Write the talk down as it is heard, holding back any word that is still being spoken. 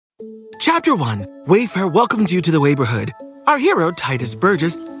Chapter 1, Wayfair welcomes you to the neighborhood. Our hero, Titus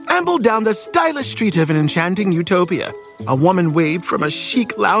Burgess, ambled down the stylish street of an enchanting utopia. A woman waved from a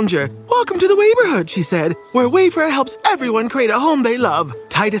chic lounger. "Welcome to the neighborhood," she said, "where Wayfair helps everyone create a home they love."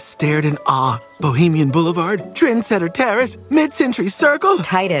 Titus stared in awe. Bohemian Boulevard, Trendsetter Terrace, Mid-Century Circle.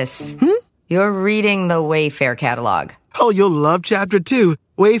 Titus, you're reading the Wayfair catalog. Oh, you'll love Chapter 2.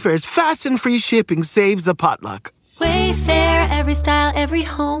 Wayfair's fast and free shipping saves a potluck. Wayfair, every style, every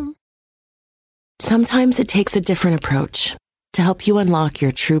home. Sometimes it takes a different approach to help you unlock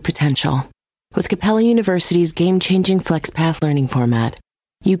your true potential. With Capella University's game-changing FlexPath learning format,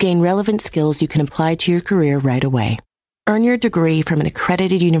 you gain relevant skills you can apply to your career right away. Earn your degree from an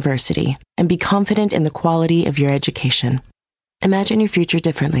accredited university and be confident in the quality of your education. Imagine your future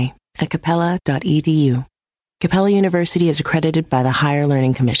differently at capella.edu. Capella University is accredited by the Higher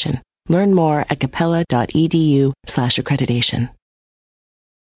Learning Commission. Learn more at capella.edu/accreditation.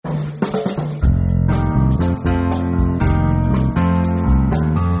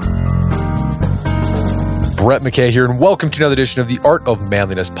 Brett McKay here, and welcome to another edition of the Art of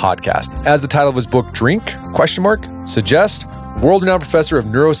Manliness podcast. As the title of his book, Drink, suggests, world-renowned professor of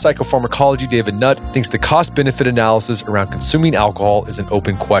neuropsychopharmacology David Nutt thinks the cost-benefit analysis around consuming alcohol is an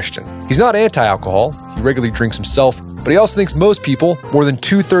open question. He's not anti-alcohol. He regularly drinks himself, but he also thinks most people, more than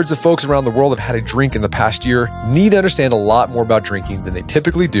 2/3 of folks around the world have had a drink in the past year, need to understand a lot more about drinking than they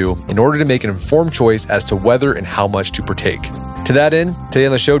typically do in order to make an informed choice as to whether and how much to partake. To that end, today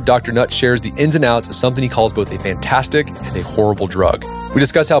on the show, Dr. Nutt shares the ins and outs of something he calls both a fantastic and a horrible drug. We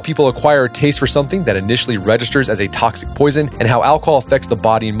discuss how people acquire a taste for something that initially registers as a toxic poison and how alcohol affects the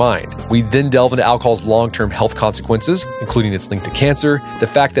body and mind. We then delve into alcohol's long-term health consequences, including its link to cancer, the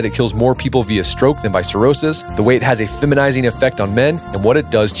fact that it kills more people via stroke than by cirrhosis, the way it has a feminizing effect on men, and what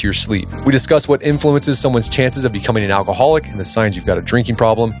it does to your sleep. We discuss what influences someone's chances of becoming an alcoholic and the signs you've got a drinking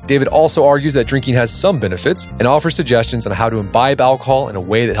problem. David also argues that drinking has some benefits and offers suggestions on how to imbibe alcohol in a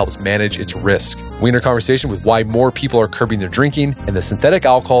way that helps manage its risk. We enter conversation with why more people are curbing their drinking and the synthetic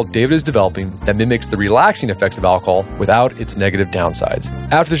alcohol David is developing that mimics the relaxing effects of alcohol without its negative downsides.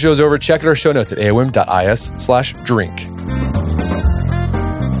 After the show's over, check out our show notes at aom.is/drink.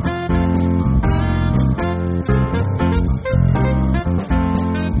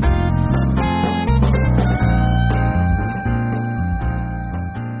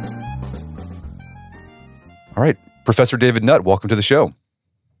 All right, Professor David Nutt, welcome to the show.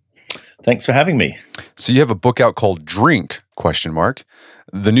 Thanks for having me. So you have a book out called Drink,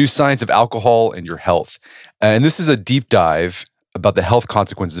 The New Science of Alcohol and Your Health. And this is a deep dive about the health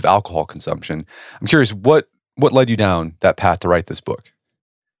consequences of alcohol consumption. I'm curious, what led you down that path to write this book?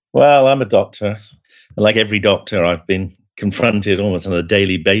 Well, I'm a doctor. Like every doctor, I've been confronted almost on a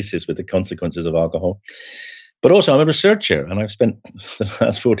daily basis with the consequences of alcohol. But also, I'm a researcher, and I've spent the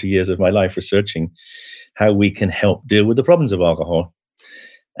last 40 years of my life researching how we can help deal with the problems of alcohol.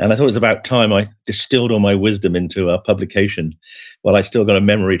 And I thought it was about time I distilled all my wisdom into a publication while I still got a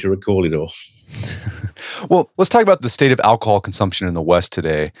memory to recall it all. Well, let's talk about the state of alcohol consumption in the West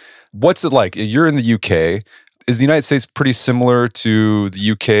today. What's it like? You're in the UK. Is the United States pretty similar to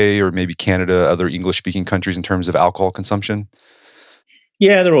the UK or maybe Canada, other English-speaking countries in terms of alcohol consumption?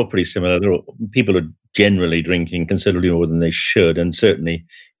 Yeah, they're all pretty similar. People are generally drinking considerably more than they should, and certainly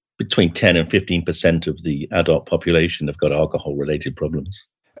between 10 and 15% of the adult population have got alcohol-related problems.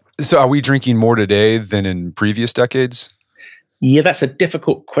 So are we drinking more today than in previous decades? Yeah, that's a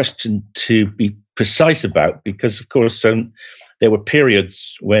difficult question to be precise about because, of course, there were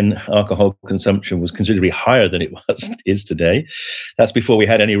periods when alcohol consumption was considerably higher than it is today. That's before we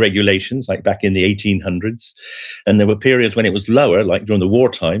had any regulations, like back in the 1800s. And there were periods when it was lower, like during the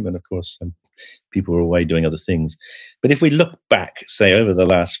wartime, and of course, people were away doing other things. But if we look back, say, over the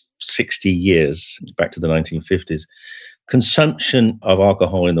last 60 years, back to the 1950s, consumption of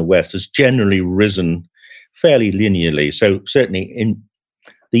alcohol in the West has generally risen fairly linearly. So certainly in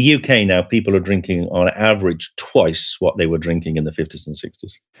the UK now, people are drinking on average twice what they were drinking in the 50s and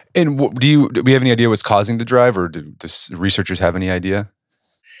 60s. And do we have any idea what's causing the drive, or do researchers have any idea?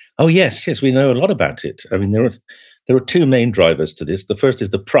 Oh, yes, we know a lot about it. I mean, there are two main drivers to this. The first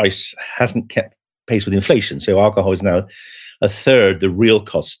is the price hasn't kept pace with inflation. So alcohol is now a third the real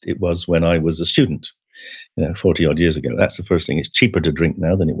cost it was when I was a student, 40 odd years ago. That's the first thing. It's cheaper to drink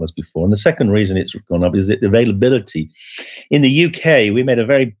now than it was before. And the second reason it's gone up is the availability. In the UK, we made a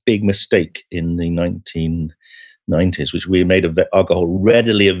very big mistake in the 1990s, which we made alcohol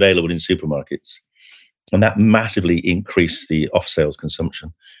readily available in supermarkets. And that massively increased the off-sales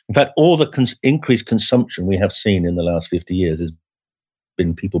consumption. In fact, all the increased consumption we have seen in the last 50 years has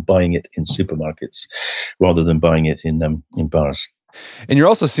been people buying it in supermarkets rather than buying it in bars. And you're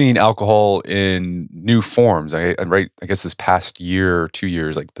also seeing alcohol in new forms. I guess this past year or 2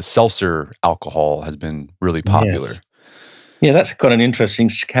 years, like the seltzer alcohol has been really popular. Yes. Yeah, that's quite an interesting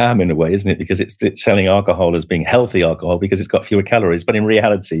scam in a way, isn't it? Because it's selling alcohol as being healthy alcohol because it's got fewer calories. But in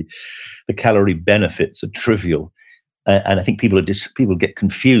reality, the calorie benefits are trivial. And I think people get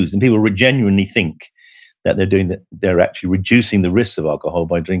confused, and people genuinely think that they're actually reducing the risks of alcohol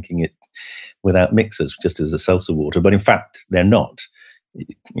by drinking it without mixers, just as a seltzer water. But in fact, they're not.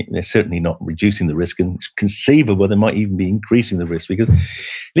 They're certainly not reducing the risk, and it's conceivable they might even be increasing the risk, because at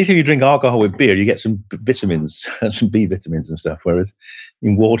least if you drink alcohol with beer, you get some vitamins, some B vitamins and stuff, whereas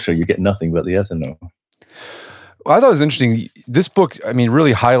in water, you get nothing but the ethanol. Well, I thought it was interesting. This book,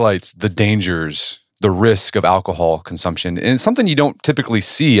 really highlights the dangers, the risk of alcohol consumption, and it's something you don't typically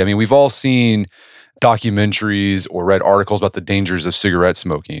see. We've all seen documentaries or read articles about the dangers of cigarette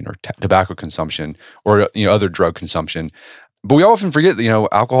smoking or tobacco consumption or other drug consumption. But we often forget that,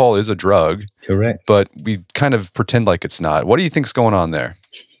 alcohol is a drug. Correct. But we kind of pretend like it's not. What do you think's going on there?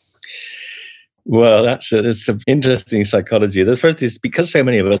 Well, there's some interesting psychology. The first is because so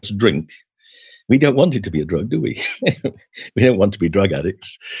many of us drink, we don't want it to be a drug, do we? We don't want to be drug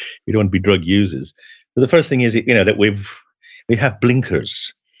addicts. We don't want to be drug users. But the first thing is, that we have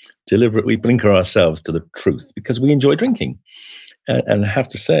blinkers. Deliberately blinker ourselves to the truth because we enjoy drinking. And I have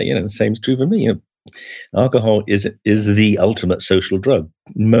to say, the same is true for me. Alcohol is the ultimate social drug.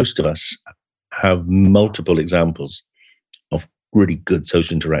 Most of us have multiple examples of really good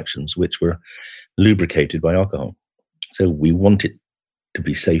social interactions which were lubricated by alcohol. So we want it to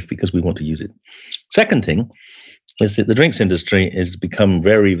be safe because we want to use it. Second thing is that the drinks industry has become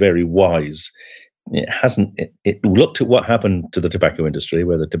very, very wise. It looked at what happened to the tobacco industry,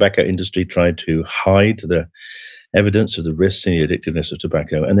 where the tobacco industry tried to hide the evidence of the risks and the addictiveness of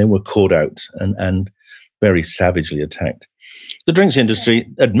tobacco, and then were caught out and very savagely attacked. The drinks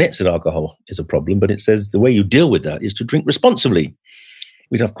industry admits that alcohol is a problem, but it says the way you deal with that is to drink responsibly,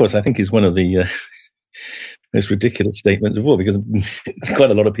 which, of course, I think is one of the most ridiculous statements of all, because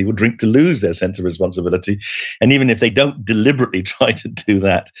quite a lot of people drink to lose their sense of responsibility. And even if they don't deliberately try to do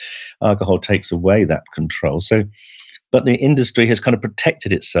that, alcohol takes away that control. But the industry has kind of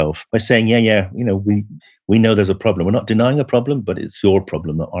protected itself by saying, we know there's a problem. We're not denying a problem, but it's your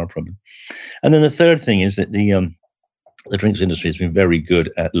problem, not our problem. And then the third thing is that the drinks industry has been very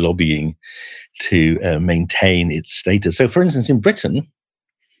good at lobbying to maintain its status. So, for instance, in Britain,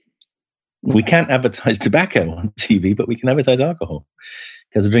 we can't advertise tobacco on TV, but we can advertise alcohol,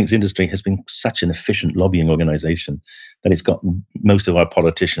 because the drinks industry has been such an efficient lobbying organization that it's got most of our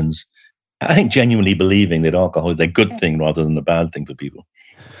politicians, I think, genuinely believing that alcohol is a good thing rather than a bad thing for people.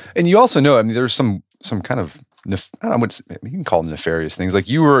 And you also know, there's some kind of, I don't know what you can call them, nefarious things. Like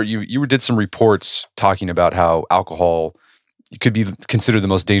you did some reports talking about how alcohol could be considered the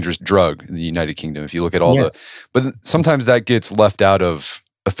most dangerous drug in the United Kingdom if you look at all but sometimes that gets left out of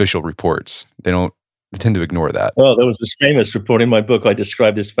official reports. They tend to ignore that. Well, there was this famous report in my book. I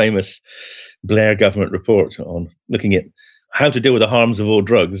described this famous Blair government report on looking at how to deal with the harms of all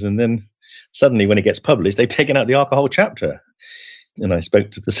drugs. And then suddenly when it gets published, they've taken out the alcohol chapter. And I spoke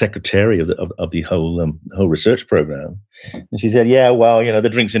to the secretary of the whole research program. And she said, the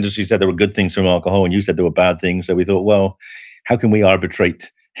drinks industry said there were good things from alcohol and you said there were bad things. So we thought, well, how can we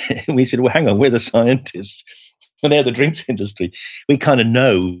arbitrate? And we said, well, hang on, we're the scientists. And they're the drinks industry. We kind of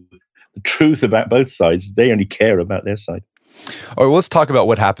know the truth about both sides. They only care about their side. All right, well, let's talk about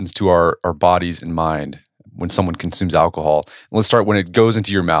what happens to our bodies and mind when someone consumes alcohol. Let's start when it goes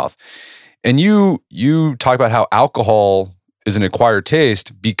into your mouth. And you talk about how alcohol is an acquired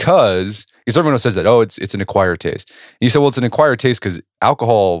taste because everyone else says that, it's an acquired taste. And you say, well, it's an acquired taste because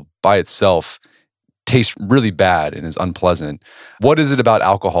alcohol by itself tastes really bad and is unpleasant. What is it about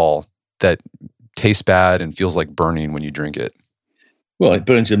alcohol that tastes bad and feels like burning when you drink it? Well, it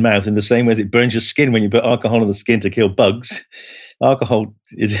burns your mouth in the same way as it burns your skin when you put alcohol on the skin to kill bugs. Alcohol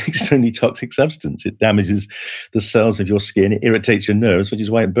is an extremely toxic substance. It damages the cells of your skin. It irritates your nerves, which is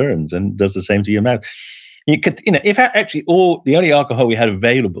why it burns, and does the same to your mouth. You could, if actually the only alcohol we had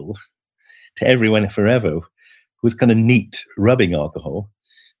available to everyone forever was kind of neat rubbing alcohol,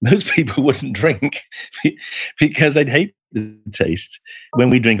 most people wouldn't drink because they'd hate the taste.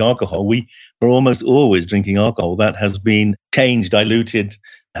 When we drink alcohol, we are almost always drinking alcohol that has been changed, diluted,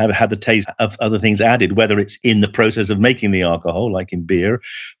 have had the taste of other things added, whether it's in the process of making the alcohol, like in beer,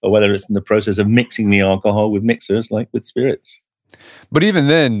 or whether it's in the process of mixing the alcohol with mixers, like with spirits. But even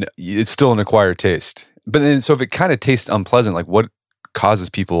then, it's still an acquired taste. But then, so if it kind of tastes unpleasant, like what causes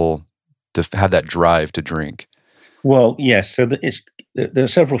people to have that drive to drink? Well, yes. So there are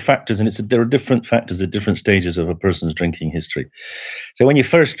several factors, and there are different factors at different stages of a person's drinking history. So when you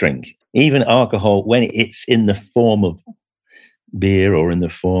first drink, even alcohol, when it's in the form of beer or in the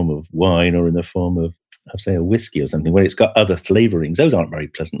form of wine or in the form of, say, a whiskey or something, where it's got other flavorings, those aren't very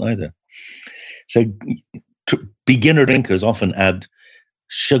pleasant either. So beginner drinkers often add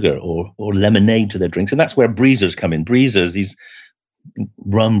sugar or lemonade to their drinks, and that's where breezers come in. Breezers, these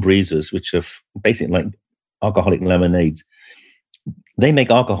rum breezers, which are basically like alcoholic lemonades, they make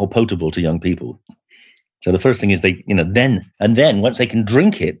alcohol potable to young people. So the first thing is then once they can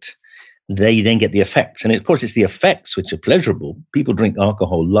drink it, they then get the effects. And of course, it's the effects which are pleasurable. People drink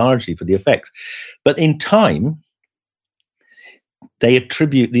alcohol largely for the effects. But in time, they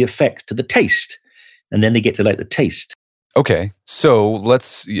attribute the effects to the taste. And then they get to like the taste. Okay, so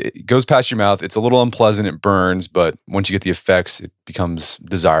it goes past your mouth. It's a little unpleasant. It burns, but once you get the effects, it becomes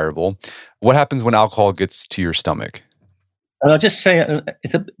desirable. What happens when alcohol gets to your stomach? And I'll just say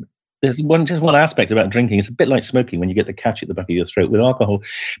there's one aspect about drinking. It's a bit like smoking when you get the catch at the back of your throat. With alcohol,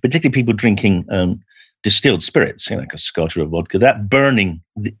 particularly people drinking distilled spirits, like a scotch or a vodka, that burning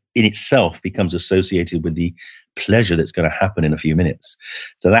in itself becomes associated with the pleasure that's going to happen in a few minutes.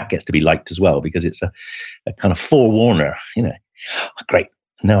 So that gets to be liked as well, because it's a kind of forewarner, great,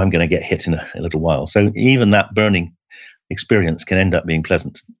 now I'm going to get hit in a little while. So even that burning experience can end up being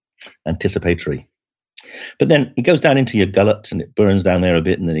pleasant, anticipatory. But then it goes down into your gullet and it burns down there a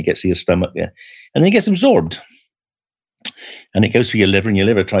bit, and then it gets to your stomach, and then it gets absorbed. And it goes through your liver, and your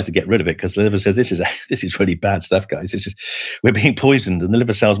liver tries to get rid of it because the liver says, this is really bad stuff, guys. We're being poisoned, and the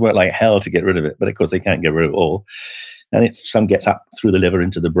liver cells work like hell to get rid of it. But of course, they can't get rid of it all. And some gets up through the liver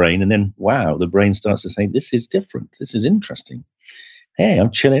into the brain, and then, wow, the brain starts to say, this is different. This is interesting. Hey, I'm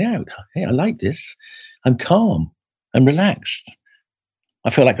chilling out. Hey, I like this. I'm calm. I'm relaxed.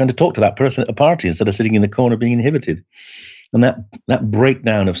 I feel like going to talk to that person at a party instead of sitting in the corner being inhibited. And that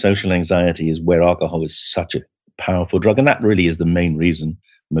breakdown of social anxiety is where alcohol is such a powerful drug, and that really is the main reason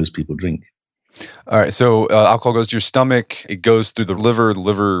most people drink. All right, so alcohol goes to your stomach, it goes through the liver. The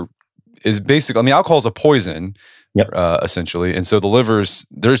liver is basically, alcohol is a poison, essentially, and so the liver's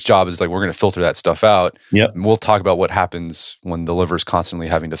job is we're going to filter that stuff out. Yep. And we'll talk about what happens when the liver's constantly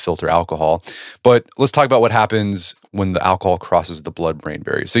having to filter alcohol, but let's talk about what happens when the alcohol crosses the blood-brain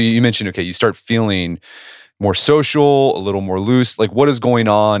barrier. So you mentioned, okay, you start feeling more social, a little more loose. Like, what is going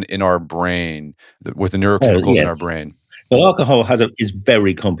on in our brain with the neurochemicals in our brain? Well, alcohol is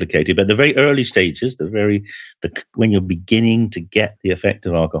very complicated, but the very early stages, when you're beginning to get the effect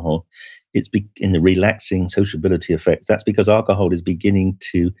of alcohol, it's in the relaxing sociability effects. That's because alcohol is beginning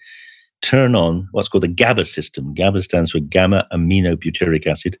to turn on what's called the GABA system. GABA stands for gamma aminobutyric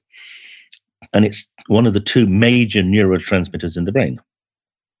acid, and it's one of the two major neurotransmitters in the brain.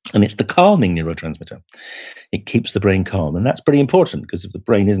 And it's the calming neurotransmitter. It keeps the brain calm. And that's pretty important, because if the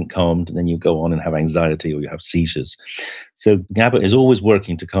brain isn't calmed, then you go on and have anxiety or you have seizures. So GABA is always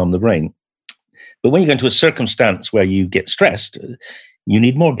working to calm the brain. But when you go into a circumstance where you get stressed, you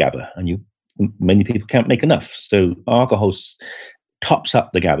need more GABA, and many people can't make enough. So alcohol tops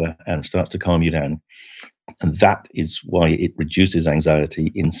up the GABA and starts to calm you down. And that is why it reduces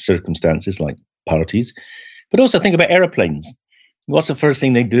anxiety in circumstances like parties. But also think about airplanes. What's the first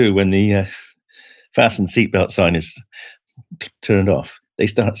thing they do when the fasten seatbelt sign is turned off? They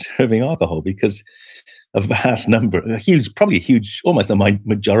start serving alcohol, because a vast number, almost a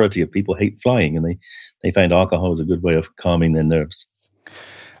majority of people hate flying, and they find alcohol is a good way of calming their nerves.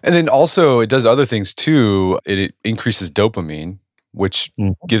 And then also it does other things too. It increases dopamine, which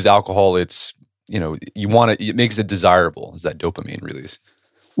gives alcohol its, it makes it desirable, is that dopamine release.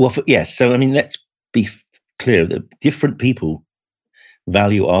 Well, yes. So, let's be clear that different people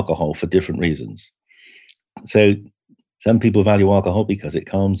value alcohol for different reasons. So some people value alcohol because it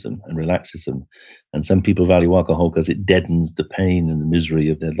calms them and relaxes them. And some people value alcohol because it deadens the pain and the misery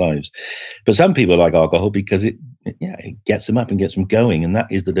of their lives. But some people like alcohol because it gets them up and gets them going. And that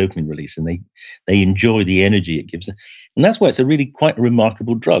is the dopamine release. And they enjoy the energy it gives them. And that's why it's a really quite a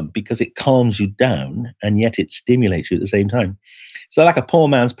remarkable drug, because it calms you down and yet it stimulates you at the same time. So like a poor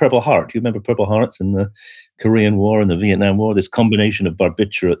man's Purple Heart. You remember Purple Hearts in the Korean War and the Vietnam War, this combination of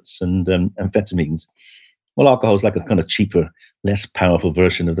barbiturates and amphetamines. Well, alcohol is like a kind of cheaper, less powerful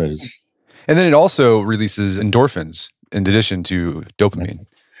version of those. And then it also releases endorphins in addition to dopamine.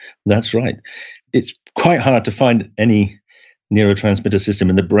 That's right. It's quite hard to find any neurotransmitter system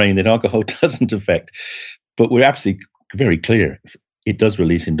in the brain that alcohol doesn't affect. But we're absolutely very clear it does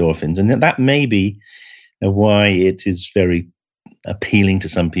release endorphins. And that may be why it is very appealing to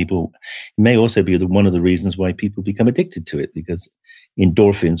some people. It may also be one of the reasons why people become addicted to it, because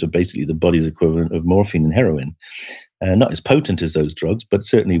endorphins are basically the body's equivalent of morphine and heroin. Not as potent as those drugs, but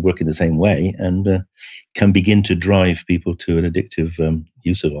certainly work in the same way and can begin to drive people to an addictive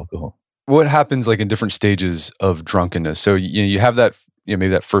use of alcohol. What happens like in different stages of drunkenness? So you have that, maybe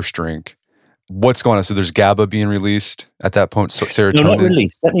that first drink. What's going on? So there's GABA being released at that point, so serotonin? No, not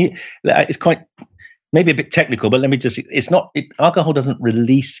released. It's quite, maybe a bit technical, but let me just, alcohol doesn't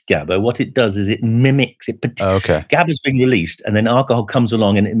release GABA. What it does is it mimics it. Okay. GABA is being released, and then alcohol comes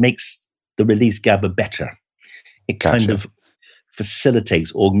along and it makes the released GABA better. It kind of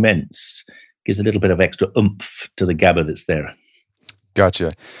facilitates, augments, gives a little bit of extra oomph to the GABA that's there.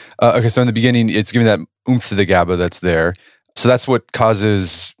 Gotcha. Okay, so in the beginning, it's giving that oomph to the GABA that's there. So that's what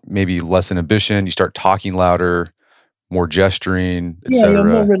causes maybe less inhibition. You start talking louder, more gesturing, etc. You're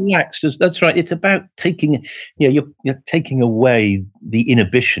more relaxed. That's right. It's about taking, you're taking away the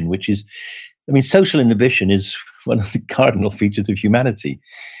inhibition, which is, social inhibition is one of the cardinal features of humanity.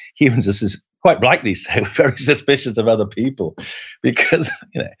 Humans are, quite rightly so, very suspicious of other people because,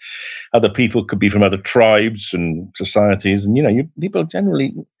 other people could be from other tribes and societies. And, people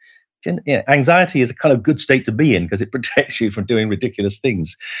generally, anxiety is a kind of good state to be in because it protects you from doing ridiculous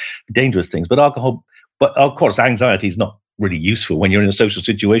things, dangerous things. But of course, anxiety is not really useful when you're in a social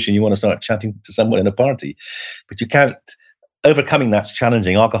situation. You want to start chatting to someone in a party, but you can't. Overcoming that's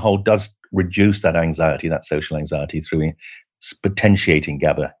challenging. Alcohol does reduce that anxiety, that social anxiety, through potentiating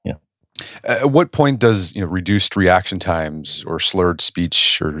GABA. At what point does reduced reaction times or slurred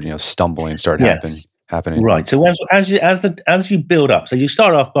speech or stumbling start happening? Right. So as you build up, so you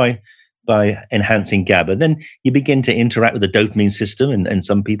start off by enhancing GABA, then you begin to interact with the dopamine system, and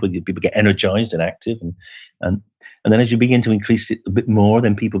some people get energized and active, and then as you begin to increase it a bit more,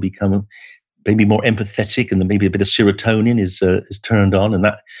 then people become maybe more empathetic, and then maybe a bit of serotonin is turned on, and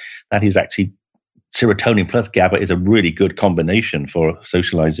that is actually. Serotonin plus GABA is a really good combination for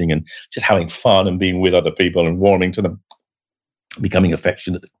socializing and just having fun and being with other people and warming to them, becoming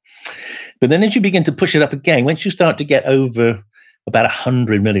affectionate. But then as you begin to push it up again, once you start to get over about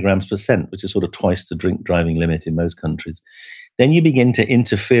 100 milligrams %, which is sort of twice the drink driving limit in most countries, then you begin to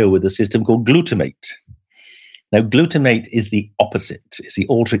interfere with a system called glutamate. Now, glutamate is the opposite. It's the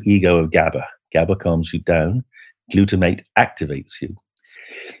alter ego of GABA. GABA calms you down. Glutamate activates you.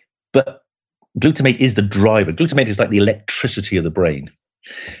 But glutamate is the driver. Glutamate is like the electricity of the brain.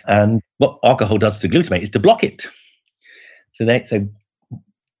 And what alcohol does to glutamate is to block it. So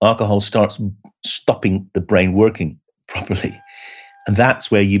alcohol starts stopping the brain working properly. And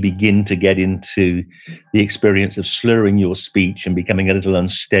that's where you begin to get into the experience of slurring your speech and becoming a little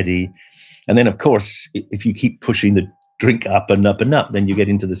unsteady. And then, of course, if you keep pushing the drink up and up and up, then you get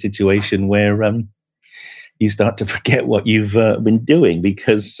into the situation where you start to forget what you've been doing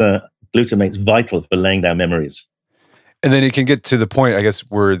because glutamate's vital for laying down memories. And then it can get to the point, I guess,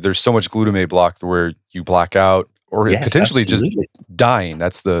 where there's so much glutamate block where you black out or potentially absolutely. Just dying.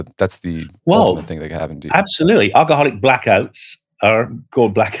 That's the ultimate thing that can happen to you. Absolutely. Alcoholic blackouts are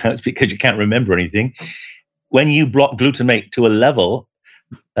called blackouts because you can't remember anything. When you block glutamate to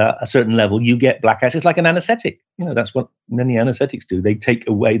a certain level, you get blackouts. It's like an anesthetic. That's what many anesthetics do. They take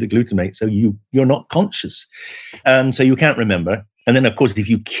away the glutamate, so you're not conscious. So you can't remember. And then, of course, if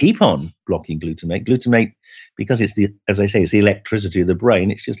you keep on blocking glutamate, because it's as I say, it's the electricity of the brain,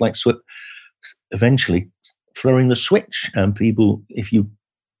 it's just like eventually throwing the switch. And people, if you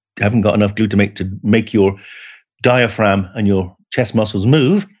haven't got enough glutamate to make your diaphragm and your chest muscles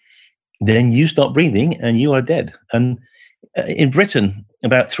move, then you stop breathing and you are dead. And in Britain,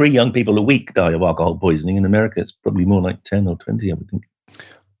 about 3 young people a week die of alcohol poisoning. In America, it's probably more like 10 or 20, I would think.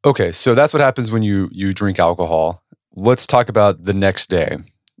 Okay, so that's what happens when you drink alcohol. Let's talk about the next day.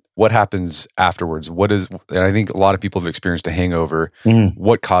 What happens afterwards? And I think a lot of people have experienced a hangover.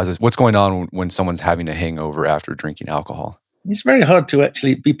 What's going on when someone's having a hangover after drinking alcohol? It's very hard to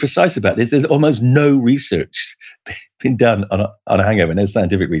actually be precise about this. There's almost no research been done on a hangover, no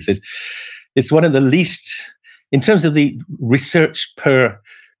scientific research. It's one of the least, in terms of the research per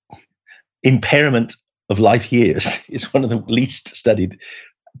impairment of life years, it's one of the least studied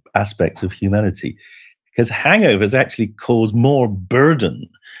aspects of humanity. Because hangovers actually cause more burden.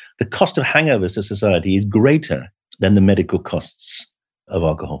 The cost of hangovers to society is greater than the medical costs of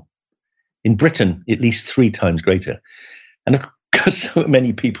alcohol. In Britain, at least 3 times greater. And of course, so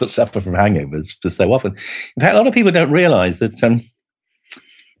many people suffer from hangovers for so often. In fact, a lot of people don't realize that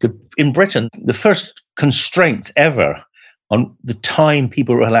in Britain, the first constraints ever on the time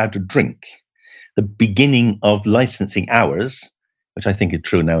people were allowed to drink, the beginning of licensing hours, which I think is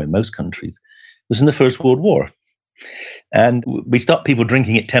true now in most countries, was in the First World War. And we stopped people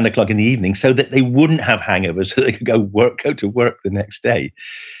drinking at 10 o'clock in the evening so that they wouldn't have hangovers, so they could go to work the next day.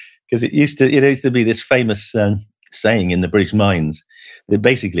 Because it used to be this famous saying in the British mines that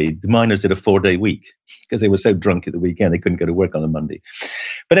basically the miners did a 4-day week because they were so drunk at the weekend they couldn't go to work on a Monday.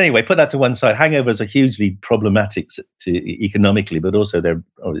 But anyway, put that to one side. Hangovers are hugely problematic economically, but also they're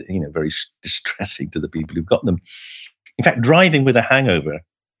very distressing to the people who've got them. In fact, driving with a hangover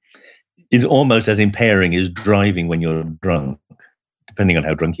is almost as impairing as driving when you're drunk, depending on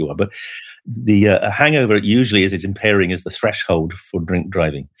how drunk you are. But a hangover usually is as impairing as the threshold for drink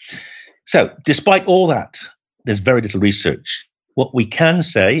driving. So despite all that, there's very little research. What we can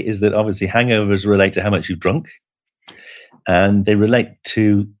say is that obviously hangovers relate to how much you've drunk, and they relate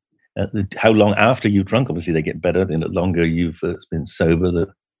to how long after you've drunk. Obviously, they get better. The longer you've been sober,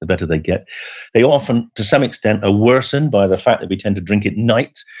 the better they get. They often, to some extent, are worsened by the fact that we tend to drink at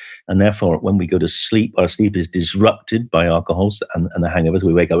night, and therefore, when we go to sleep, our sleep is disrupted by alcohols and the hangovers.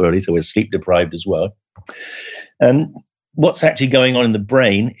 We wake up early, so we're sleep deprived as well. And what's actually going on in the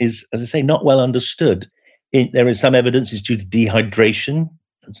brain is, as I say, not well understood. There is some evidence it's due to dehydration.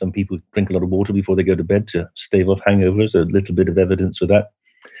 And some people drink a lot of water before they go to bed to stave off hangovers. A little bit of evidence for that.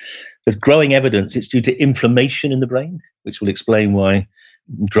 There's growing evidence it's due to inflammation in the brain, which will explain why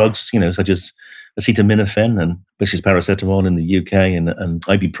drugs, such as acetaminophen, which is paracetamol in the UK, and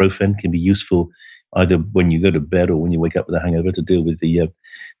ibuprofen can be useful either when you go to bed or when you wake up with a hangover to deal with the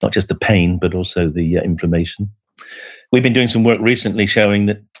not just the pain, but also the inflammation. We've been doing some work recently showing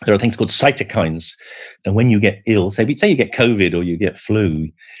that there are things called cytokines. And when you get ill, say you get COVID or you get flu,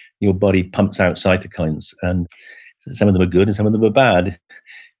 your body pumps out cytokines. And some of them are good and some of them are bad.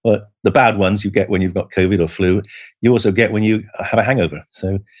 But the bad ones you get when you've got COVID or flu, you also get when you have a hangover.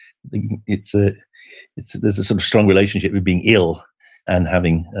 So there's a sort of strong relationship with being ill and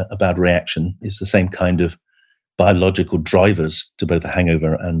having a bad reaction. It's the same kind of biological drivers to both a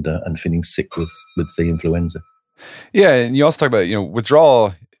hangover and feeling sick with the influenza. Yeah, and you also talk about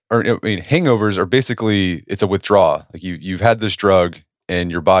withdrawal, or hangovers are basically, it's a withdrawal. Like you've had this drug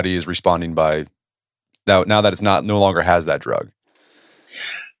and your body is responding by now that it's no longer has that drug.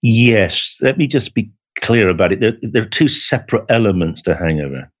 Yes, let me just be clear about it. There are two separate elements to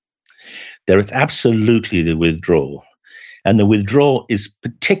hangover. There is absolutely the withdrawal, and the withdrawal is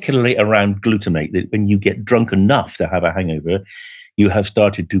particularly around glutamate. That when you get drunk enough to have a hangover, you have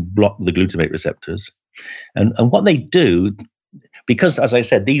started to block the glutamate receptors. And what they do, because, as I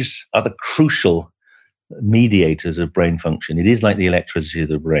said, these are the crucial mediators of brain function. It is like the electricity of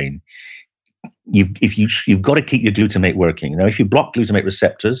the brain. You've got to keep your glutamate working. Now, if you block glutamate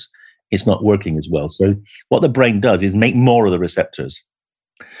receptors, it's not working as well. So what the brain does is make more of the receptors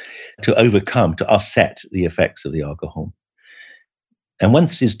to offset the effects of the alcohol. And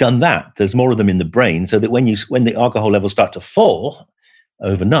once it's done that, there's more of them in the brain, so that when the alcohol levels start to fall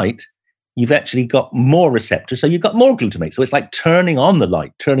overnight, you've actually got more receptors, so you've got more glutamate. So it's like turning on the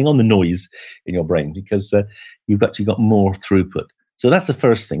light, turning on the noise in your brain, because you've actually got more throughput. So that's the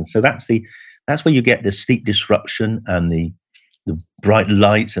first thing. So that's where you get the sleep disruption and the bright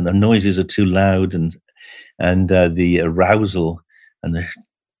lights and the noises are too loud and the arousal and the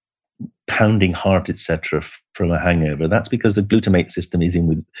pounding heart, etc., from a hangover. That's because the glutamate system is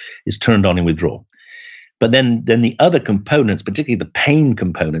turned on in withdrawal. But then the other components, particularly the pain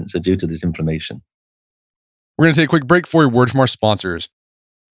components, are due to this inflammation. We're going to take a quick break for a word from our sponsors.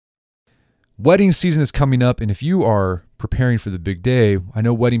 Wedding season is coming up, and if you are preparing for the big day, I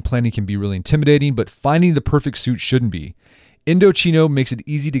know wedding planning can be really intimidating, but finding the perfect suit shouldn't be. Indochino makes it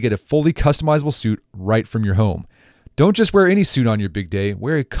easy to get a fully customizable suit right from your home. Don't just wear any suit on your big day,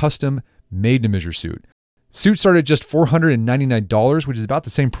 wear a custom made-to-measure suit. Suits start at just $499, which is about the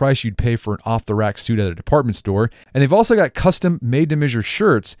same price you'd pay for an off-the-rack suit at a department store. And they've also got custom made-to-measure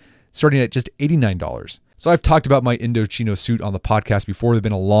shirts starting at just $89. So I've talked about my Indochino suit on the podcast before. They've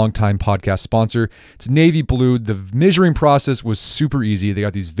been a long-time podcast sponsor. It's navy blue. The measuring process was super easy. They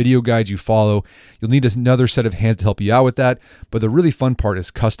got these video guides you follow. You'll need another set of hands to help you out with that. But the really fun part is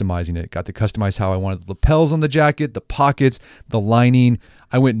customizing it. Got to customize how I wanted the lapels on the jacket, the pockets, the lining.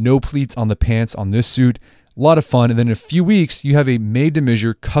 I went no pleats on the pants on this suit. A lot of fun. And then in a few weeks, you have a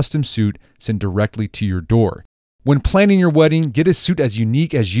made-to-measure custom suit sent directly to your door. When planning your wedding, get a suit as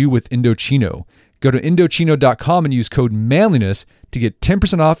unique as you with Indochino. Go to Indochino.com and use code manliness to get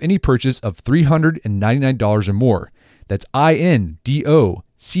 10% off any purchase of $399 or more. That's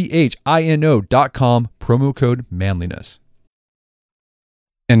INDOCHINO.com, promo code manliness.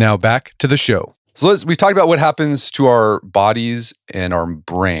 And now back to the show. So we've talked about what happens to our bodies and our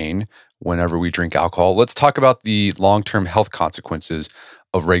brain whenever we drink alcohol. Let's talk about the long-term health consequences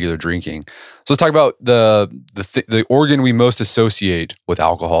of regular drinking. So let's talk about the organ we most associate with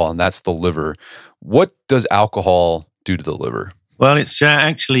alcohol, and that's the liver. What does alcohol do to the liver? Well, it's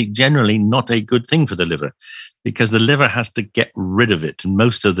actually generally not a good thing for the liver, because the liver has to get rid of it. And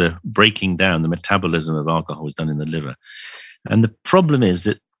most of the breaking down, the metabolism of alcohol is done in the liver. And the problem is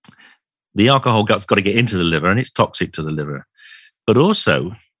that the alcohol got to get into the liver, and it's toxic to the liver. But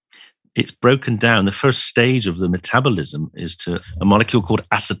also, it's broken down. The first stage of the metabolism is to a molecule called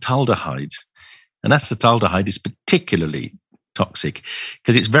acetaldehyde. And acetaldehyde is particularly toxic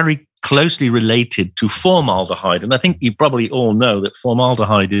because it's very closely related to formaldehyde. And I think you probably all know that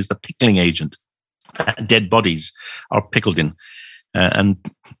formaldehyde is the pickling agent that dead bodies are pickled in. And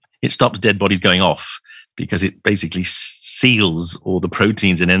it stops dead bodies going off because it basically seals all the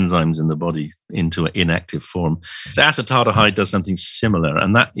proteins and enzymes in the body into an inactive form. So acetaldehyde does something similar.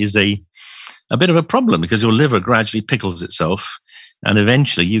 And that is a bit of a problem because your liver gradually pickles itself. And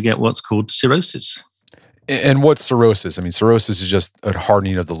eventually you get what's called cirrhosis. And what's cirrhosis? I mean, cirrhosis is just a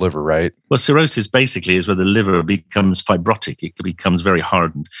hardening of the liver, right? Well, cirrhosis basically is where the liver becomes fibrotic. It becomes very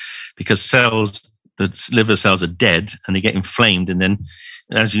hardened because the liver cells are dead and they get inflamed. And then,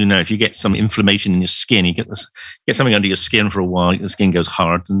 as you know, if you get some inflammation in your skin, you get something under your skin for a while, the skin goes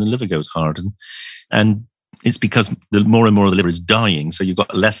hard and the liver goes hard. And it's because the more and more of the liver is dying. So you've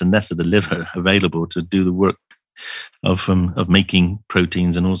got less and less of the liver available to do the work of making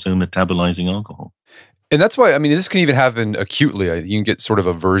proteins and also metabolizing alcohol. And that's why, I mean, this can even happen acutely. You can get sort of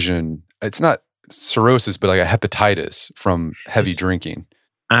a version, it's not cirrhosis, but like a hepatitis from heavy drinking.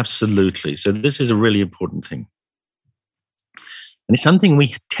 Absolutely. So this is a really important thing. And it's something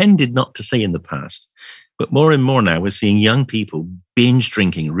we tended not to say in the past, but more and more now we're seeing young people binge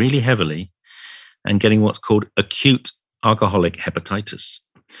drinking really heavily and getting what's called acute alcoholic hepatitis.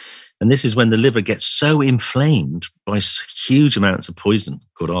 And this is when the liver gets so inflamed by huge amounts of poison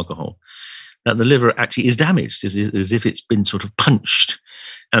called alcohol that the liver actually is damaged, as if it's been sort of punched.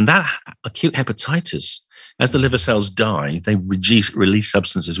 And that acute hepatitis, as the liver cells die, they release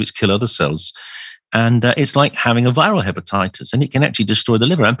substances which kill other cells. And it's like having a viral hepatitis, and it can actually destroy the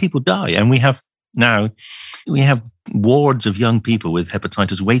liver, and people die. And we have wards of young people with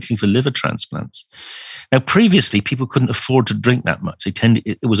hepatitis waiting for liver transplants. Now, previously, people couldn't afford to drink that much.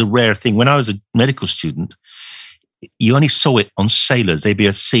 It was a rare thing. When I was a medical student, you only saw it on sailors. They'd be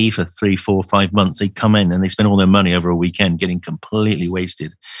at sea for 3, 4, 5 months. They'd come in and they spend all their money over a weekend getting completely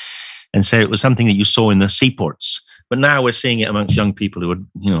wasted. And so it was something that you saw in the seaports. But now we're seeing it amongst young people who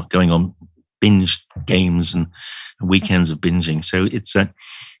are, going on binge games and weekends of binging. So it's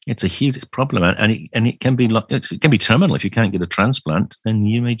a huge problem, and it can be terminal. If you can't get a transplant, then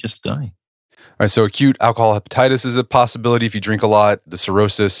you may just die. All right, so acute alcohol hepatitis is a possibility if you drink a lot. The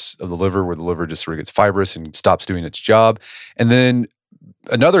cirrhosis of the liver, where the liver just sort of gets fibrous and stops doing its job. And then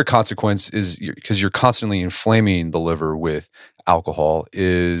another consequence is, because you're constantly inflaming the liver with alcohol,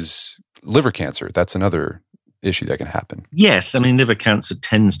 is liver cancer. That's another issue that can happen. Yes, I mean, liver cancer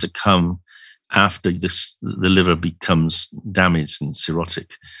tends to come after the liver becomes damaged and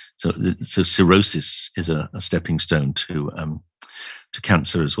cirrhotic. So cirrhosis is a stepping stone to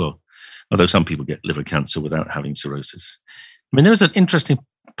cancer as well. Although some people get liver cancer without having cirrhosis. I mean, there's an interesting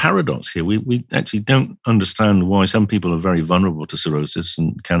paradox here. We actually don't understand why some people are very vulnerable to cirrhosis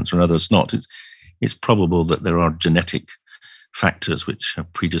and cancer and others not. It's probable that there are genetic factors which are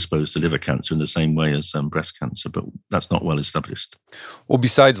predisposed to liver cancer in the same way as breast cancer, but that's not well established. Well,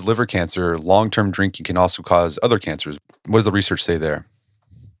 besides liver cancer, long-term drinking can also cause other cancers. What does the research say there?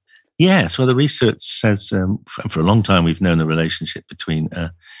 Yes, well, the research says for a long time we've known the relationship between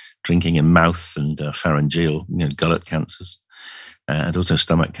drinking in mouth and pharyngeal, gullet cancers, and also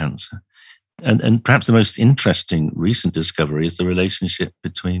stomach cancer. And perhaps the most interesting recent discovery is the relationship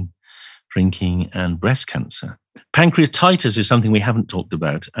between drinking and breast cancer. Pancreatitis is something we haven't talked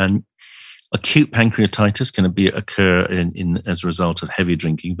about, and acute pancreatitis can occur in as a result of heavy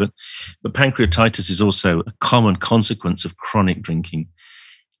drinking, but pancreatitis is also a common consequence of chronic drinking,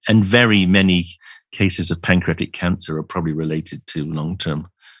 and very many cases of pancreatic cancer are probably related to long-term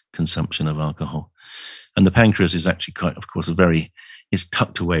consumption of alcohol. And the pancreas is actually it's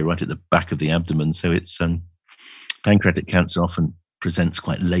tucked away right at the back of the abdomen. So it's pancreatic cancer often presents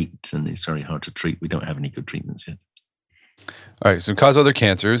quite late and it's very hard to treat. We don't have any good treatments yet. All right, so it causes other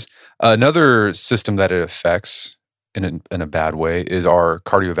cancers. Another system that it affects in a bad way is our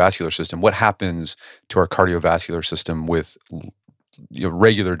cardiovascular system. What happens to our cardiovascular system with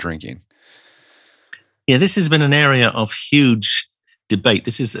regular drinking? Yeah, this has been an area of huge debate.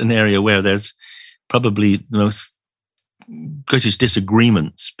 This is an area where there's probably the most greatest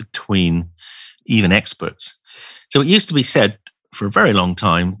disagreements between even experts. So it used to be said for a very long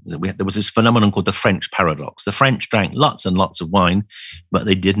time, there was this phenomenon called the French paradox. The French drank lots and lots of wine, but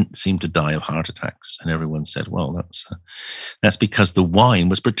they didn't seem to die of heart attacks. And everyone said, well, that's because the wine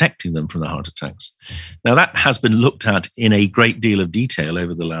was protecting them from the heart attacks. Now, that has been looked at in a great deal of detail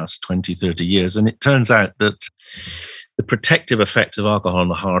over the last 20, 30 years. And it turns out that the protective effects of alcohol on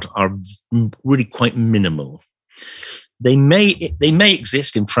the heart are really quite minimal. They may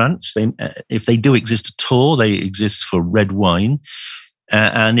exist in France. If they do exist at all, they exist for red wine,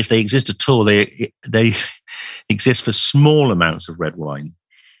 and if they exist at all, they exist for small amounts of red wine.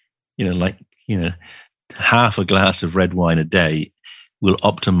 Half a glass of red wine a day will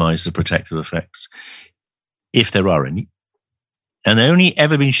optimize the protective effects, if there are any. And they're only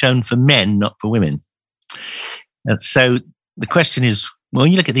ever been shown for men, not for women. And so the question is, when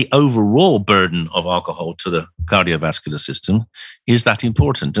you look at the overall burden of alcohol to the cardiovascular system, is that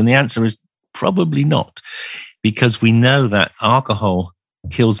important? And the answer is probably not, because we know that alcohol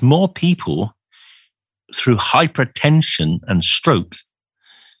kills more people through hypertension and stroke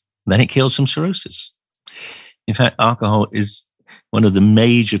than it kills from cirrhosis. In fact, alcohol is one of the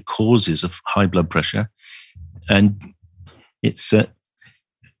major causes of high blood pressure. And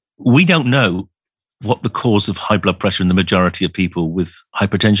we don't know what the cause of high blood pressure in the majority of people with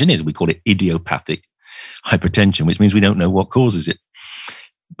hypertension is. We call it idiopathic hypertension, which means we don't know what causes it.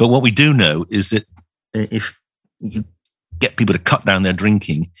 But what we do know is that if you get people to cut down their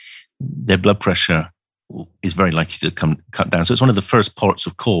drinking, their blood pressure is very likely to cut down. So it's one of the first ports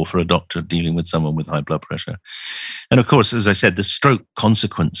of call for a doctor dealing with someone with high blood pressure. And of course, as I said, the stroke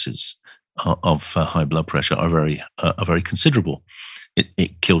consequences of high blood pressure are very considerable.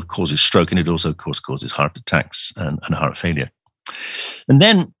 It causes stroke, and it also, of course, causes heart attacks and heart failure. And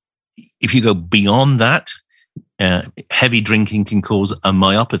then, if you go beyond that, heavy drinking can cause a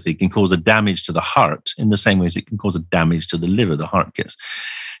myopathy, can cause a damage to the heart in the same way as it can cause a damage to the liver. The heart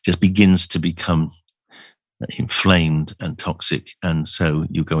just begins to become inflamed and toxic, and so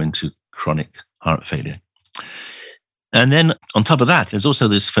you go into chronic heart failure. And then on top of that, there's also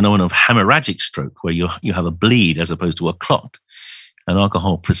this phenomenon of hemorrhagic stroke, where you have a bleed as opposed to a clot. And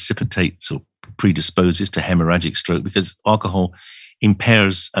alcohol precipitates or predisposes to hemorrhagic stroke, because alcohol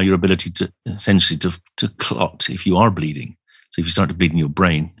impairs your ability to essentially to clot if you are bleeding. So if you start to bleed in your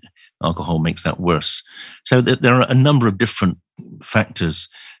brain, alcohol makes that worse. So there are a number of different factors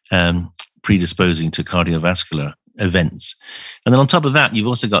predisposing to cardiovascular events. And then on top of that, you've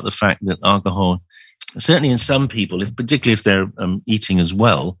also got the fact that alcohol, certainly in some people, particularly if they're eating as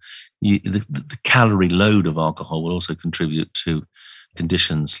well, the calorie load of alcohol will also contribute to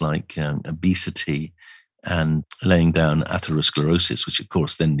conditions like obesity and laying down atherosclerosis, which of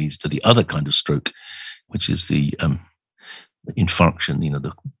course then leads to the other kind of stroke, which is the infarction,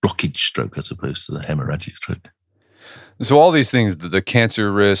 the blockage stroke as opposed to the hemorrhagic stroke. So all these things, the cancer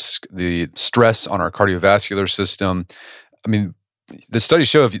risk, the stress on our cardiovascular system, I mean, the studies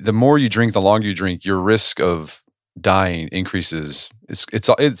show if the more you drink, the longer you drink, your risk of dying increases. It's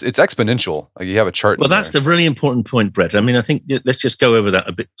exponential. Like you have a chart. Well, that's the really important point, Brett. I mean, I think let's just go over that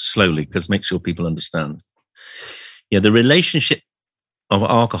a bit slowly, because make sure people understand. Yeah, the relationship of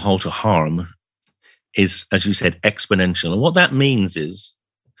alcohol to harm is, as you said, exponential. And what that means is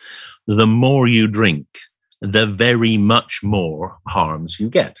the more you drink, the very much more harms you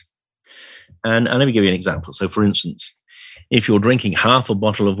get. And let me give you an example. So for instance, if you're drinking half a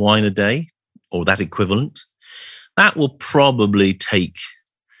bottle of wine a day, or that equivalent, that will probably take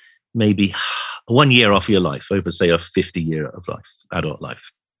maybe 1 year off your life over, say, a 50-year of life, adult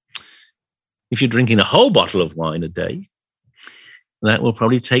life. If you're drinking a whole bottle of wine a day, that will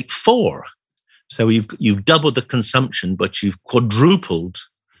probably take 4. So you've doubled the consumption, but you've quadrupled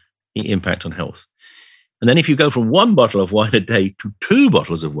the impact on health. And then if you go from 1 bottle of wine a day to 2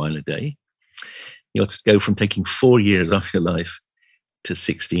 bottles of wine a day, you'll go from taking 4 years off your life to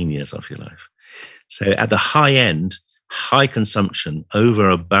 16 years off your life. So at the high end, high consumption over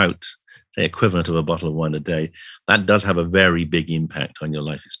about the equivalent of a bottle of wine a day, that does have a very big impact on your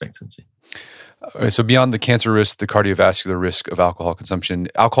life expectancy. So beyond the cancer risk, the cardiovascular risk of alcohol consumption,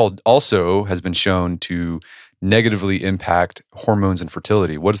 alcohol also has been shown to negatively impact hormones and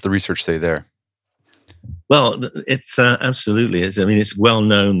fertility. What does the research say there? Well, it's absolutely. It's well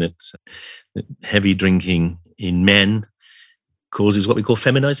known that heavy drinking in men causes what we call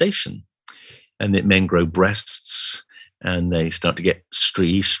feminization, and that men grow breasts and they start to get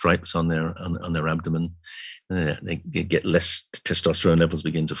stripes on their abdomen. they get less, testosterone levels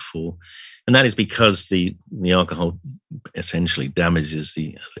begin to fall. And that is because the alcohol essentially damages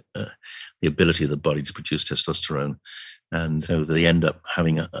the ability of the body to produce testosterone. And so they end up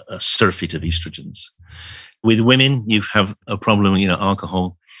having a surfeit of estrogens. With women, you have a problem,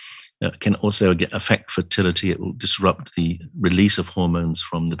 alcohol can also affect fertility. It will disrupt the release of hormones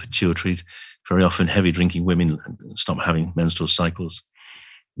from the pituitary. Very often, heavy drinking women stop having menstrual cycles.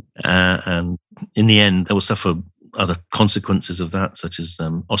 And in the end, they will suffer other consequences of that, such as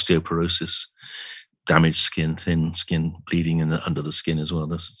osteoporosis, damaged skin, thin skin, bleeding under the skin as well.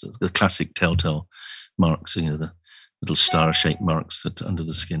 This is the classic telltale marks, the little star-shaped marks that under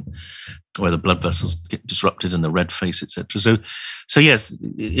the skin, where the blood vessels get disrupted and the red face, etc. So yes,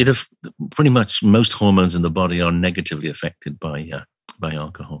 pretty much most hormones in the body are negatively affected by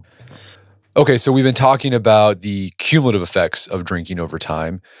alcohol. Okay, so we've been talking about the cumulative effects of drinking over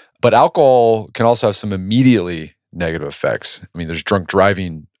time, but alcohol can also have some immediately negative effects. I mean, there's drunk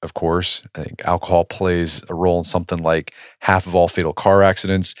driving, of course. I think alcohol plays a role in something like half of all fatal car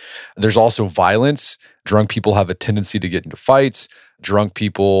accidents. There's also violence. Drunk people have a tendency to get into fights. Drunk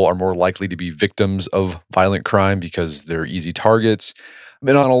people are more likely to be victims of violent crime because they're easy targets.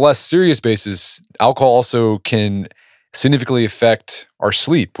 And on a less serious basis, alcohol also can significantly affect our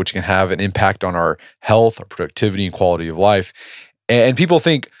sleep, which can have an impact on our health, our productivity, and quality of life. And people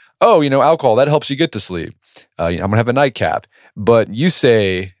think, alcohol, that helps you get to sleep. I'm going to have a nightcap. But you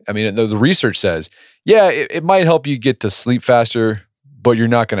say, the research says, it might help you get to sleep faster, but you're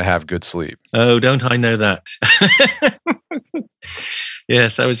not going to have good sleep. Oh, don't I know that?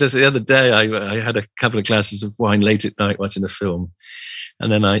 Yes, I was just the other day, I had a couple of glasses of wine late at night watching a film.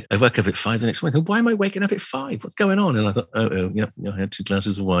 And then I woke up at 5 the next morning. Why am I waking up at 5? What's going on? And I thought, I had 2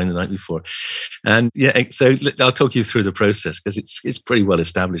 glasses of wine the night before. And so I'll talk you through the process because it's pretty well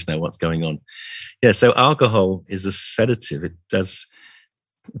established now what's going on. Yeah, so alcohol is a sedative. It does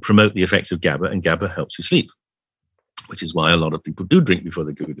promote the effects of GABA, and GABA helps you sleep, which is why a lot of people do drink before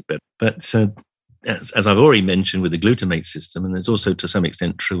they go to bed. But as I've already mentioned with the glutamate system, and it's also to some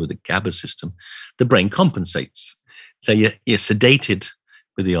extent true with the GABA system, the brain compensates. So you're sedated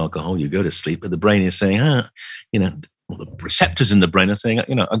with the alcohol, you go to sleep, but the brain is saying, the receptors in the brain are saying,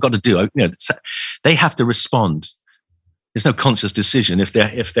 I've got to do, they have to respond. There's no conscious decision. If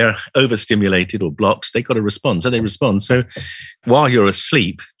they're overstimulated or blocked, they've got to respond. So they respond. So while you're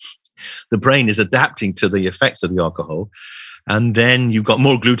asleep, the brain is adapting to the effects of the alcohol. And then you've got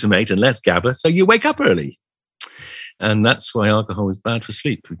more glutamate and less GABA. So you wake up early. And that's why alcohol is bad for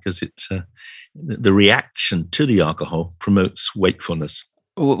sleep, because the reaction to the alcohol promotes wakefulness.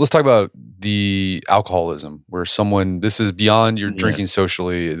 Well, let's talk about the alcoholism, where this is beyond your drinking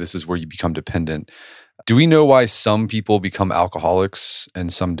socially. This is where you become dependent. Do we know why some people become alcoholics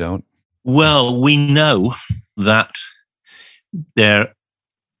and some don't? Well, we know that there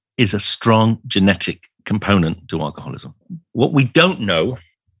is a strong genetic component to alcoholism. What we don't know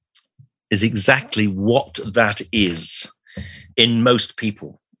is exactly what that is in most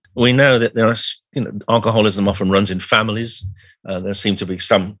people. We know that there are, alcoholism often runs in families. There seem to be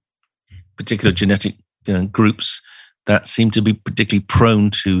some particular genetic groups that seem to be particularly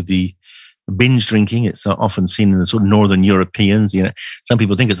prone to the binge drinking. It's often seen in the sort of Northern Europeans. Some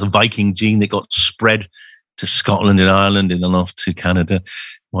people think it's a Viking gene that got spread to Scotland and Ireland and then off to Canada.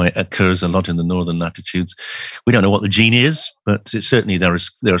 Why it occurs a lot in the northern latitudes. We don't know what the gene is, but certainly there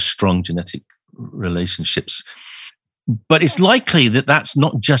are strong genetic relationships. But it's likely that that's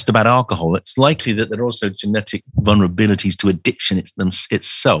not just about alcohol. It's likely that there are also genetic vulnerabilities to addiction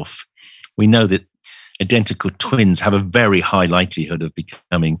itself. We know that identical twins have a very high likelihood of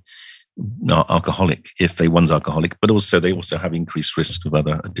becoming alcoholic if one's alcoholic, but also they also have increased risks of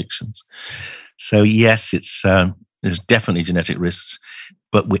other addictions. So yes, there's definitely genetic risks,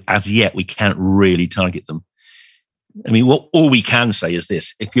 but as yet we can't really target them. All we can say is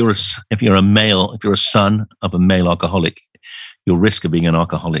this: if you're a son of a male alcoholic, your risk of being an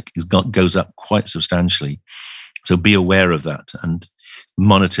alcoholic goes up quite substantially. So be aware of that and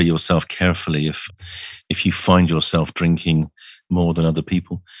monitor yourself carefully if you find yourself drinking more than other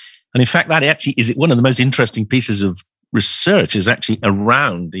people. And in fact, that actually is one of the most interesting pieces of research is actually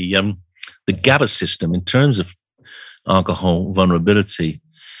around the GABA system in terms of alcohol vulnerability,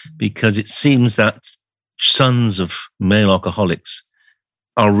 because it seems that sons of male alcoholics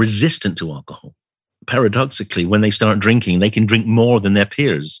are resistant to alcohol. Paradoxically, when they start drinking, they can drink more than their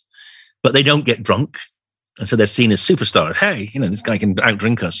peers, but they don't get drunk. And so they're seen as superstars. Hey, this guy can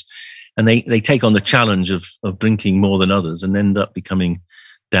outdrink us. And they take on the challenge of drinking more than others and end up becoming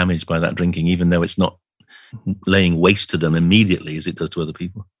damaged by that drinking, even though it's not laying waste to them immediately as it does to other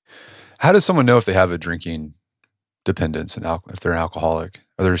people. How does someone know if they have a drinking dependence and if they're an alcoholic?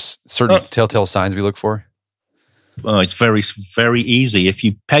 Are there certain telltale signs we look for? Well, it's very, very easy. If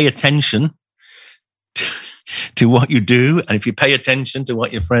you pay attention to what you do, and if you pay attention to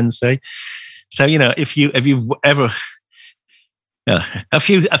what your friends say. So, if you've ever, a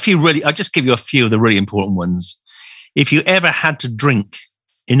few really, I'll just give you a few of the really important ones. If you ever had to drink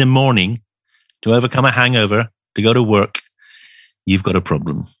in the morning to overcome a hangover, to go to work, you've got a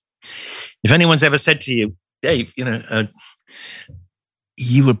problem. If anyone's ever said to you, Dave,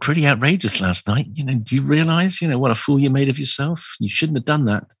 you were pretty outrageous last night. Do you realize, what a fool you made of yourself? You shouldn't have done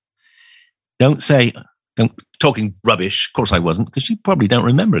that. Don't say, talking rubbish. Of course I wasn't, because you probably don't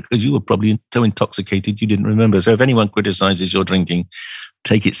remember it, because you were probably so intoxicated you didn't remember. So if anyone criticizes your drinking,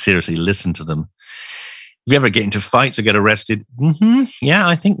 take it seriously, listen to them. If you ever get into fights or get arrested, yeah,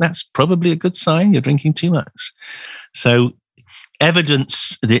 I think that's probably a good sign you're drinking too much. So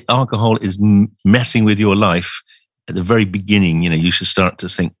evidence that alcohol is messing with your life at the very beginning, you should start to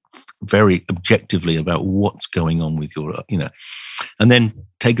think very objectively about what's going on with your, and then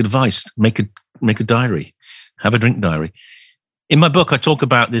take advice, make a diary, have a drink diary. In my book, I talk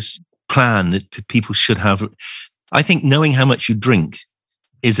about this plan that people should have. I think knowing how much you drink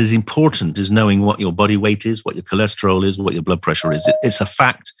is as important as knowing what your body weight is, what your cholesterol is, what your blood pressure is. It's a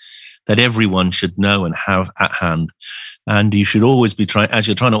fact that everyone should know and have at hand. And you should always be trying, as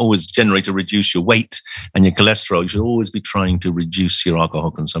you're trying to always generate or reduce your weight and your cholesterol, you should always be trying to reduce your alcohol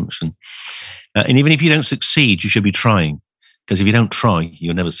consumption. And even if you don't succeed, you should be trying, because if you don't try,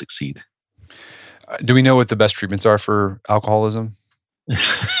 you'll never succeed. Do we know what the best treatments are for alcoholism?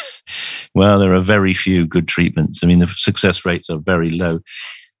 Well, there are very few good treatments. I mean, the success rates are very low.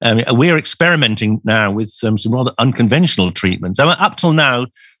 We're experimenting now with some rather unconventional treatments. Up till now,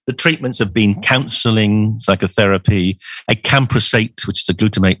 the treatments have been counseling, psychotherapy, a acamprosate, which is a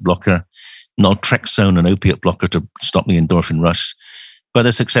glutamate blocker, naltrexone, an opiate blocker to stop the endorphin rush. But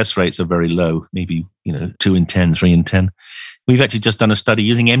the success rates are very low, maybe 2 in 10, 3 in 10. We've actually just done a study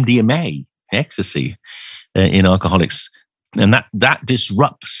using MDMA, ecstasy, in alcoholics. And that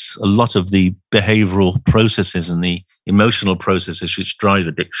disrupts a lot of the behavioral processes and the emotional processes which drive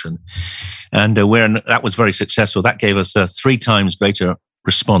addiction. And that was very successful. That gave us a 3 times greater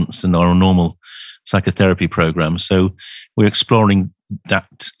response than our normal psychotherapy program. So we're exploring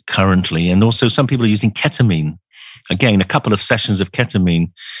that currently. And also some people are using ketamine. Again, a couple of sessions of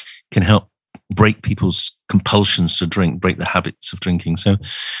ketamine can help break people's compulsions to drink, break the habits of drinking. So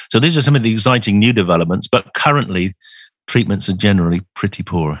these are some of the exciting new developments, but currently treatments are generally pretty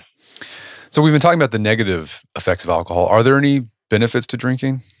poor. So we've been talking about the negative effects of alcohol. Are there any benefits to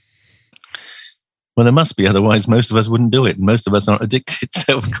drinking? Well, there must be. Otherwise, most of us wouldn't do it. And most of us aren't addicted.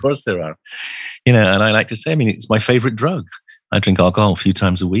 So, of course, there are. And I like to say, it's my favorite drug. I drink alcohol a few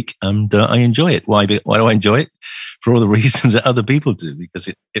times a week, and I enjoy it. Why do I enjoy it? For all the reasons that other people do, because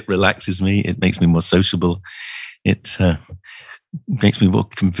it relaxes me. It makes me more sociable. It makes me more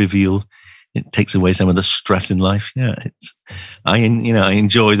convivial. It takes away some of the stress in life. Yeah, I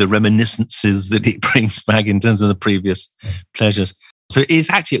enjoy the reminiscences that it brings back in terms of the previous pleasures. So it is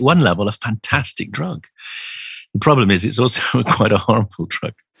actually at one level a fantastic drug. The problem is it's also quite a harmful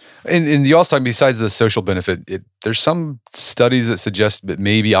drug. And you also talk, besides the social benefit, there's some studies that suggest that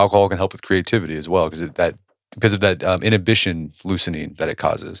maybe alcohol can help with creativity as well, because of that inhibition loosening that it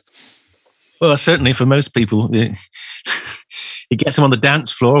causes. Well, certainly for most people, it gets them on the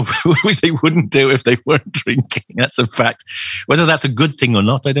dance floor, which they wouldn't do if they weren't drinking. That's a fact. Whether that's a good thing or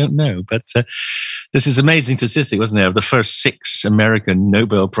not, I don't know. But this is amazing statistic, wasn't there? Of the first 6 American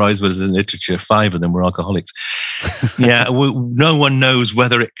Nobel Prize winners in literature, 5 of them were alcoholics. Yeah, no one knows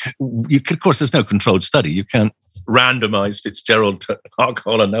whether of course, there's no controlled study. You can't randomize Fitzgerald to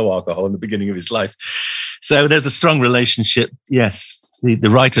alcohol or no alcohol in the beginning of his life. So there's a strong relationship. Yes, the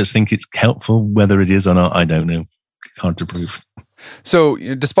writers think it's helpful. Whether it is or not, I don't know. Hard to prove. So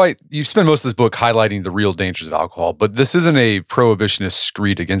despite, you spend most of this book highlighting the real dangers of alcohol, but this isn't a prohibitionist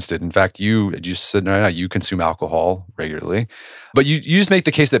screed against it. In fact, you said right now, you consume alcohol regularly, but you just make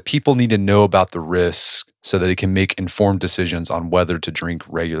the case that people need to know about the risks so that they can make informed decisions on whether to drink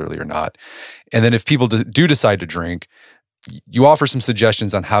regularly or not. And then if people do decide to drink, you offer some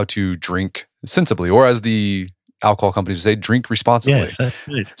suggestions on how to drink sensibly, or as the alcohol companies say, drink responsibly. Yes, that's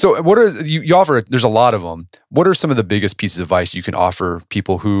good. So what are you offer? There's a lot of them. What are some of the biggest pieces of advice you can offer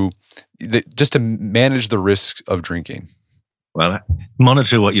people just to manage the risks of drinking? Well,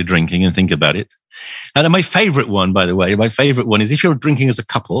 monitor what you're drinking and think about it. And my favorite one, by the way, is if you're drinking as a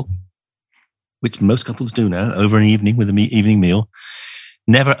couple, which most couples do now, over an evening with an evening meal,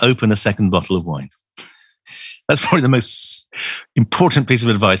 never open a second bottle of wine. That's probably the most important piece of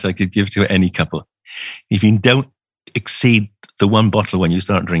advice I could give to any couple. If you don't exceed the one bottle when you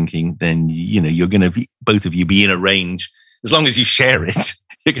start drinking, then, you're going to be, both of you be in a range. As long as you share it,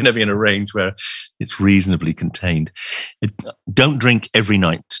 you're going to be in a range where it's reasonably contained. Don't drink every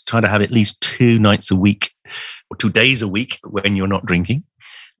night. Try to have at least 2 nights a week or 2 days a week when you're not drinking.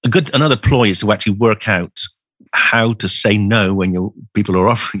 Another ploy is to actually work out how to say no when people are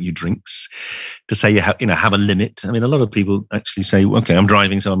offering you drinks, to say have a limit. I mean, a lot of people actually say, okay, I'm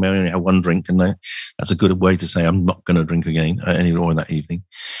driving, so I may only have 1 drink, and that's a good way to say I'm not going to drink again any more that evening.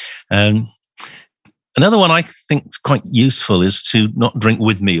 Another one I think is quite useful is to not drink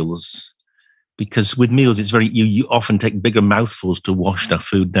with meals, because with meals it's you often take bigger mouthfuls to wash the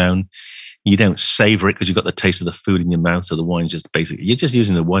food down. You don't savor it because you've got the taste of the food in your mouth. So the wine's just basically, you're just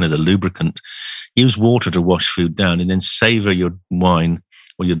using the wine as a lubricant. Use water to wash food down and then savor your wine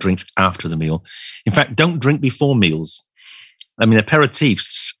or your drinks after the meal. In fact, don't drink before meals. I mean,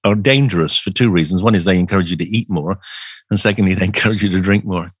 aperitifs are dangerous for 2 reasons. One is they encourage you to eat more. And secondly, they encourage you to drink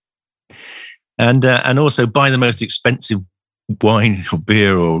more. And also buy the most expensive wine or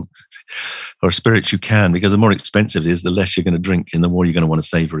beer or spirits you can, because the more expensive it is, the less you're going to drink and the more you're going to want to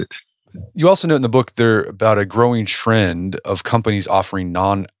savor it. You also note in the book there about a growing trend of companies offering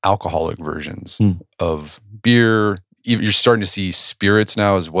non-alcoholic versions of beer. You're starting to see spirits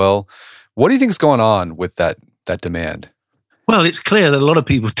now as well. What do you think is going on with that demand? Well, it's clear that a lot of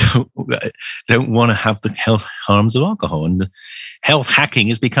people don't want to have the health harms of alcohol, and health hacking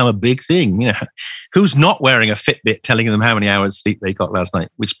has become a big thing. Who's not wearing a Fitbit telling them how many hours sleep they got last night?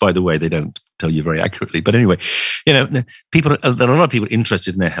 Which, by the way, they don't tell you very accurately. But anyway, there are a lot of people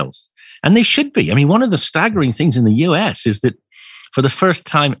interested in their health, and they should be. I mean, one of the staggering things in the US is that for the first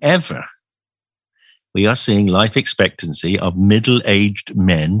time ever, we are seeing life expectancy of middle-aged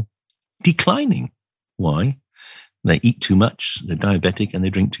men declining. Why? They eat too much, they're diabetic, and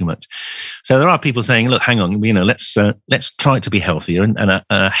they drink too much. So there are people saying, look, hang on, let's try to be healthier. And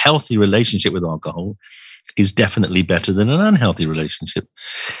a healthy relationship with alcohol is definitely better than an unhealthy relationship.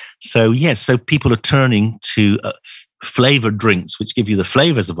 So yes, so people are turning to flavored drinks, which give you the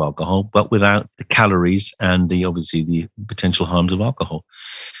flavors of alcohol, but without the calories and obviously the potential harms of alcohol.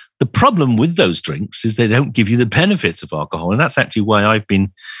 The problem with those drinks is they don't give you the benefits of alcohol. And that's actually why I've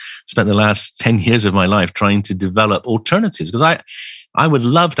spent the last 10 years of my life trying to develop alternatives, because I would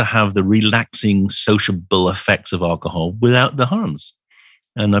love to have the relaxing, sociable effects of alcohol without the harms.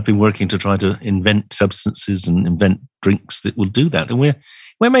 And I've been working to try to invent substances and invent drinks that will do that. And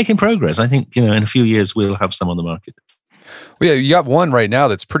we're making progress. I think, in a few years, we'll have some on the market. Well, yeah, you got one right now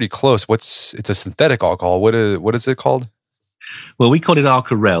that's pretty close. It's a synthetic alcohol. What is it called? Well, we call it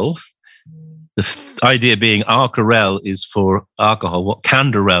Alcarel. The idea being Alcarel is for alcohol, what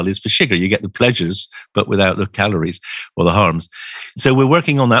Canderel is for sugar. You get the pleasures, but without the calories or the harms. So we're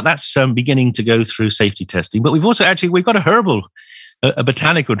working on that. That's beginning to go through safety testing. But we've got a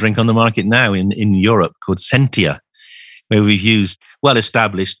botanical drink on the market now in Europe called Sentia, where we've used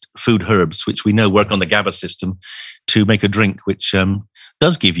well-established food herbs, which we know work on the GABA system, to make a drink which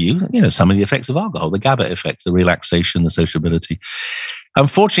does give you, some of the effects of alcohol, the GABA effects, the relaxation, the sociability.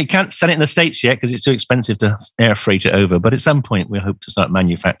 Unfortunately, can't sell it in the States yet because it's too expensive to air freight it over. But at some point, we hope to start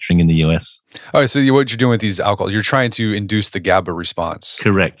manufacturing in the US. All right. So what you're doing with these alcohols, you're trying to induce the GABA response.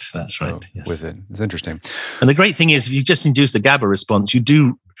 Correct. That's right. Yes. With it. It's interesting. And the great thing is, if you just induce the GABA response, you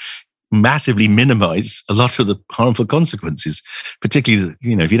do massively minimize a lot of the harmful consequences. Particularly,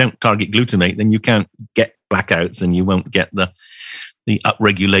 if you don't target glutamate, then you can't get blackouts and you won't get the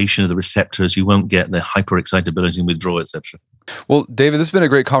upregulation of the receptors. You won't get the hyperexcitability and withdrawal, etc. Well, David, this has been a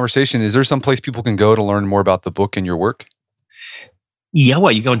great conversation. Is there some place people can go to learn more about the book and your work? Yeah,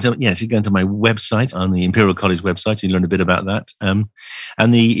 well, you go into my website, on the Imperial College website. You learn a bit about that,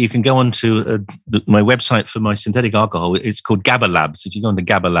 you can go on to my website for my synthetic alcohol. It's called GABA Labs. If you go on the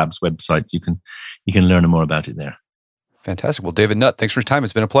GABA Labs website, you can learn more about it there. Fantastic. Well, David Nutt, thanks for your time.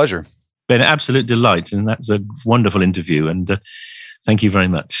 It's been a pleasure. Been an absolute delight, and that's a wonderful interview. And thank you very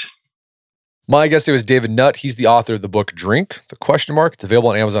much. My guest today was David Nutt. He's the author of the book Drink, ? It's available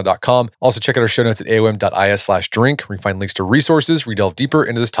on Amazon.com. Also, check out our show notes at aom.is/drink, where you can find links to resources where we delve deeper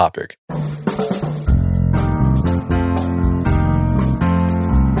into this topic.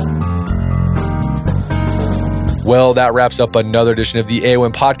 Well, that wraps up another edition of the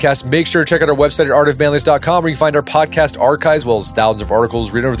AOM podcast. Make sure to check out our website at artofmanliness.com, where you can find our podcast archives, as well as thousands of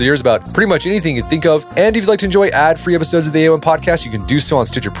articles written over the years about pretty much anything you can think of. And if you'd like to enjoy ad-free episodes of the AOM podcast, you can do so on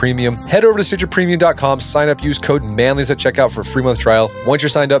Stitcher Premium. Head over to StitcherPremium.com, sign up, use code manliness at checkout for a free month trial. Once you're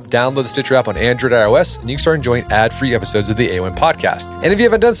signed up, download the Stitcher app on Android or iOS, and you can start enjoying ad-free episodes of the AOM podcast. And if you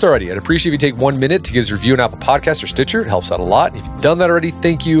haven't done so already, I'd appreciate if you take 1 minute to give us a review on Apple Podcasts or Stitcher. It helps out a lot. If you've done that already,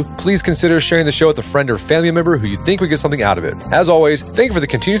 thank you. Please consider sharing the show with a friend or family member who you think we get something out of it. As always, thank you for the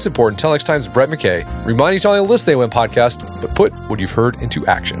continued support. Until next time, it's Brett McKay, reminding you to not only listen to the AOM podcast, but put what you've heard into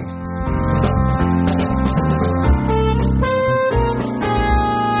action.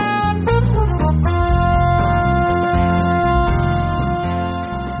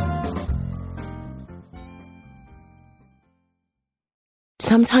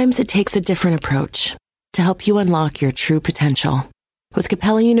 Sometimes it takes a different approach to help you unlock your true potential. With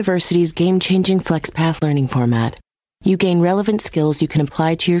Capella University's game-changing FlexPath learning format, you gain relevant skills you can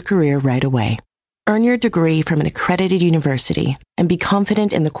apply to your career right away. Earn your degree from an accredited university and be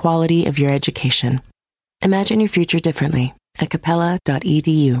confident in the quality of your education. Imagine your future differently at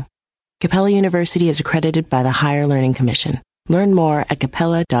capella.edu. Capella University is accredited by the Higher Learning Commission. Learn more at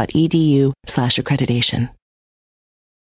capella.edu/accreditation.